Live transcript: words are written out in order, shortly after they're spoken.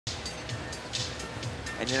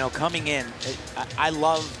And, you know, coming in, I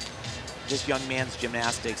love this young man's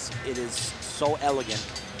gymnastics. It is so elegant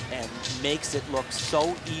and makes it look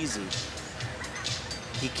so easy.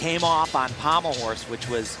 He came off on pommel horse, which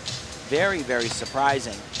was very, very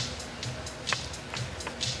surprising.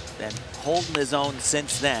 Then holding his own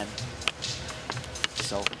since then.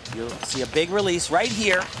 So you'll see a big release right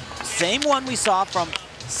here. Same one we saw from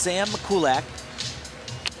Sam Mikulak.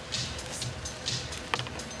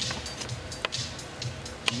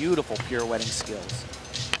 Beautiful pirouetting skills.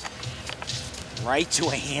 Right to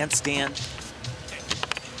a handstand.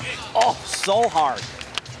 Oh, so hard.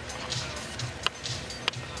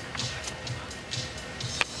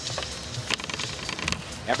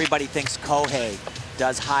 Everybody thinks Kohei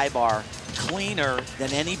does high bar cleaner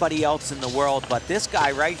than anybody else in the world, but this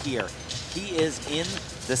guy right here, he is in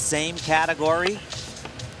the same category.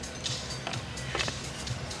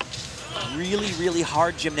 Really, really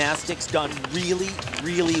hard gymnastics, done really,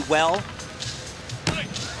 really well.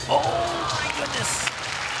 Oh my goodness.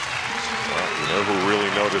 Well, you know who really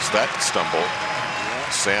noticed that stumble? Yeah.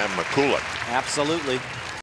 Sam Mikulak. Absolutely.